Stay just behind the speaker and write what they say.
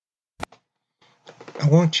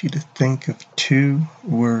want you to think of two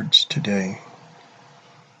words today.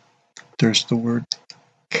 There's the word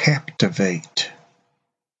captivate.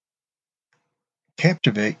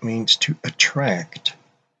 Captivate means to attract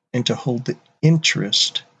and to hold the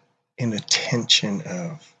interest and attention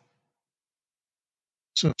of.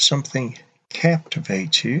 So if something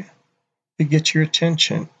captivates you, it gets your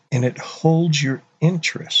attention and it holds your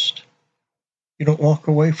interest. You don't walk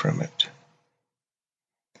away from it.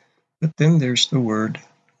 But then there's the word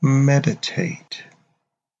meditate.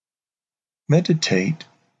 Meditate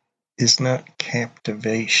is not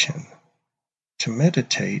captivation. To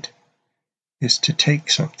meditate is to take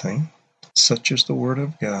something, such as the Word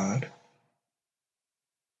of God,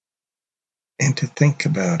 and to think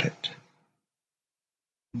about it.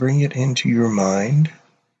 Bring it into your mind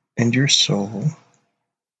and your soul,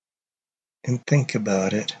 and think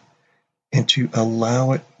about it, and to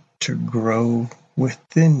allow it to grow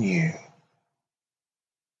within you.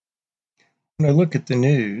 When I look at the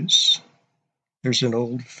news, there's an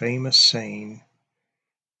old famous saying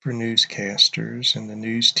for newscasters and the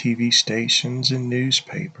news TV stations and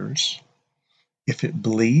newspapers: if it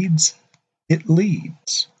bleeds, it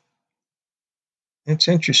leads. It's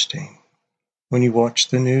interesting. When you watch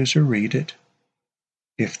the news or read it,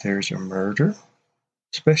 if there's a murder,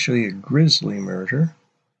 especially a grisly murder,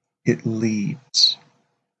 it leads.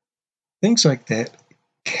 Things like that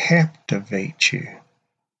captivate you.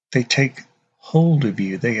 They take hold of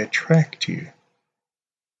you. They attract you.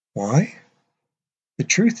 Why? The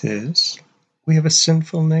truth is, we have a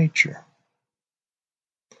sinful nature.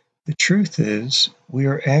 The truth is, we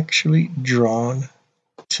are actually drawn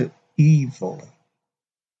to evil.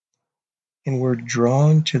 And we're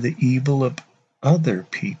drawn to the evil of other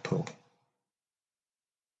people.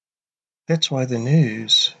 That's why the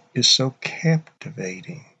news is so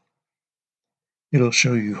captivating. It'll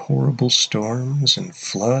show you horrible storms and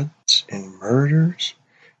floods and murders.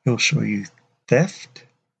 It'll show you theft.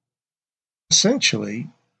 Essentially,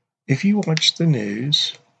 if you watch the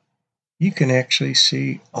news, you can actually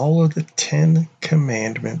see all of the 10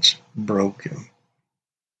 commandments broken.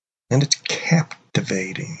 And it's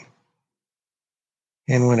captivating.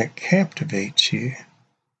 And when it captivates you,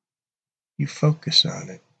 you focus on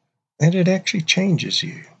it. And it actually changes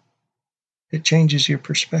you. It changes your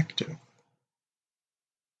perspective.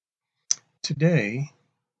 Today,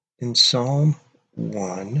 in Psalm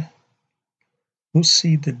 1, we'll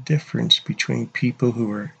see the difference between people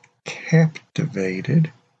who are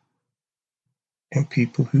captivated and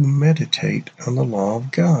people who meditate on the law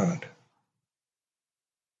of God.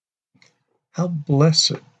 How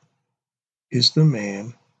blessed is the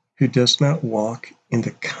man who does not walk in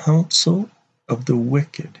the counsel of the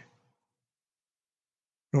wicked,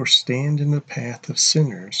 nor stand in the path of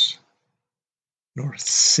sinners, nor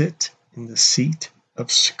sit in the seat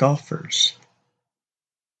of scoffers.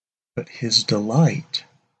 But his delight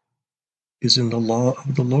is in the law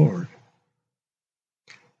of the Lord.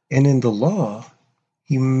 And in the law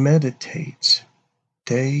he meditates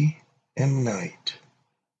day and night.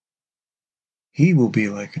 He will be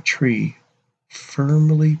like a tree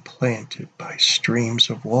firmly planted by streams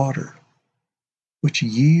of water, which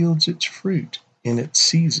yields its fruit in its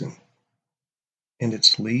season, and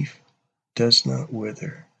its leaf does not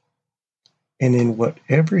wither. And in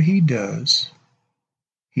whatever he does,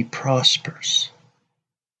 he prospers.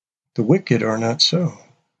 The wicked are not so,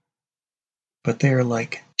 but they are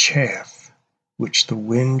like chaff, which the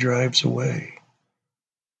wind drives away.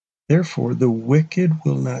 Therefore the wicked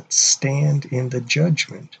will not stand in the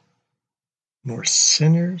judgment, nor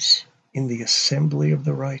sinners in the assembly of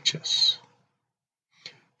the righteous.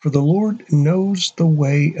 For the Lord knows the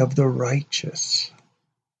way of the righteous,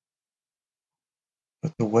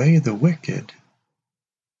 but the way of the wicked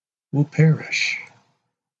will perish.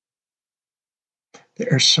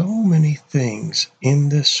 There are so many things in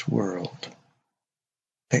this world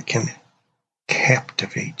that can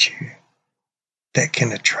captivate you, that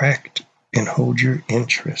can attract and hold your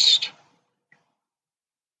interest.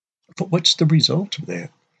 But what's the result of that?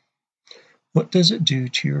 What does it do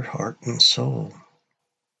to your heart and soul?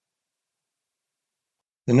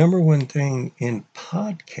 The number one thing in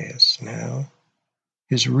podcasts now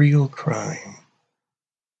is real crime.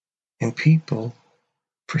 And people,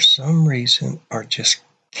 for some reason, are just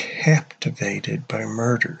captivated by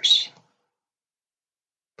murders.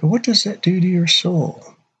 But what does that do to your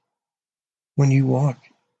soul when you walk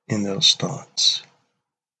in those thoughts?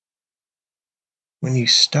 When you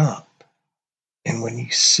stop and when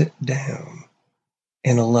you sit down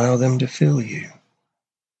and allow them to fill you.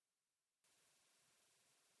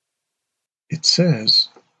 It says,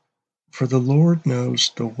 for the Lord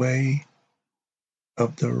knows the way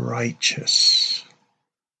of the righteous.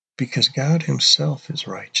 Because God himself is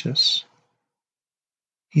righteous,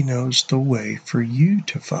 he knows the way for you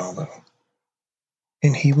to follow.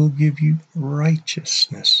 And he will give you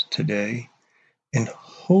righteousness today and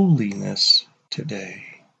holiness today.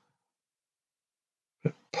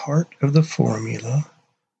 But part of the formula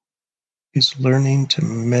is learning to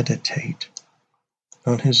meditate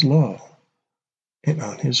on his law and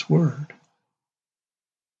on his word. It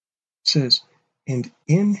says, and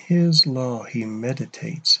in his law he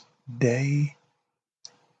meditates day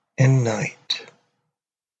and night.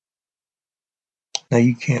 Now,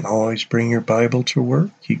 you can't always bring your Bible to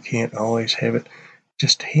work. You can't always have it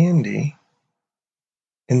just handy.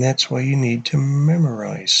 And that's why you need to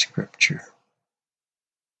memorize Scripture,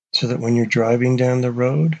 so that when you're driving down the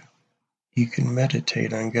road, you can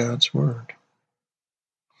meditate on God's Word.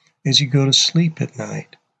 As you go to sleep at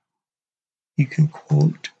night, you can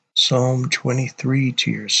quote Psalm 23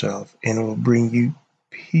 to yourself, and it will bring you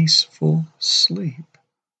peaceful sleep.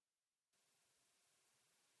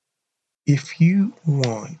 If you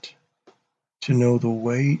want to know the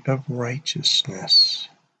way of righteousness,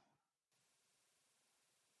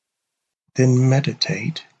 then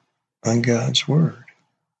meditate on God's Word.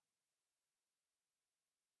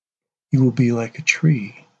 You will be like a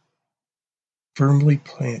tree firmly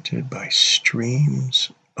planted by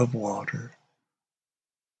streams of water.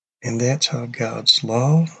 And that's how God's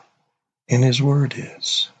law and his word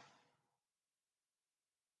is.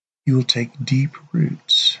 You will take deep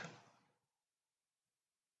roots,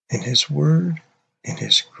 and his word and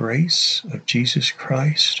his grace of Jesus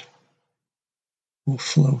Christ will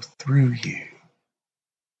flow through you.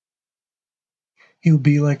 You'll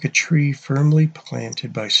be like a tree firmly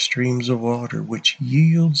planted by streams of water, which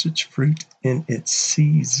yields its fruit in its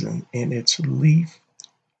season, and its leaf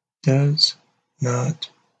does not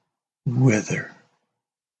wither.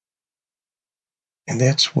 And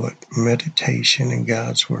that's what meditation in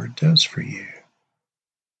God's Word does for you.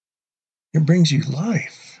 It brings you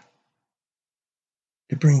life.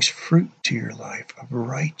 It brings fruit to your life of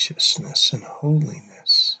righteousness and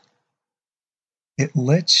holiness. It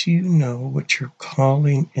lets you know what your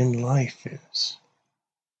calling in life is.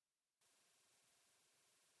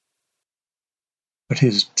 But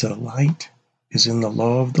his delight is in the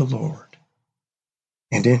law of the Lord,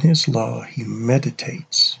 and in his law he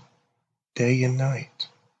meditates day and night.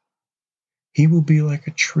 He will be like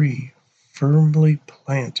a tree firmly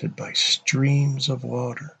planted by streams of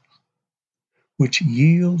water, which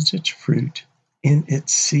yields its fruit in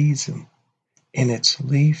its season, and its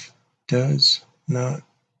leaf does not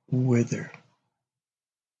wither.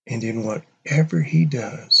 And in whatever he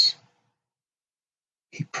does,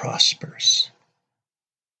 he prospers.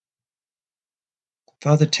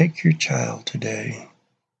 Father, take your child today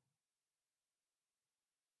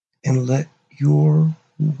and let your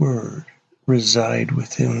word reside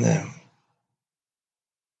within them.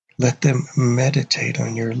 Let them meditate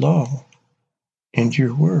on your law and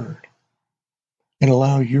your word, and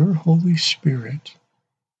allow your Holy Spirit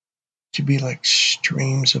to be like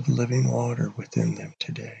streams of living water within them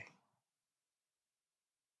today.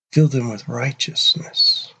 Fill them with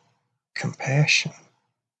righteousness, compassion,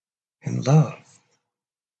 and love.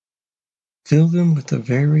 Fill them with the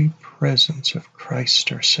very presence of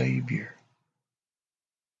Christ our Savior.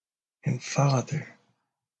 And Father,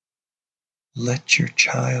 let your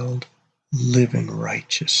child live in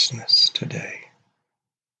righteousness today.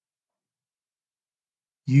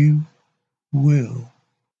 You will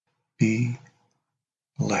be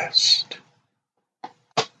blessed.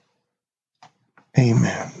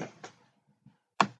 Amen.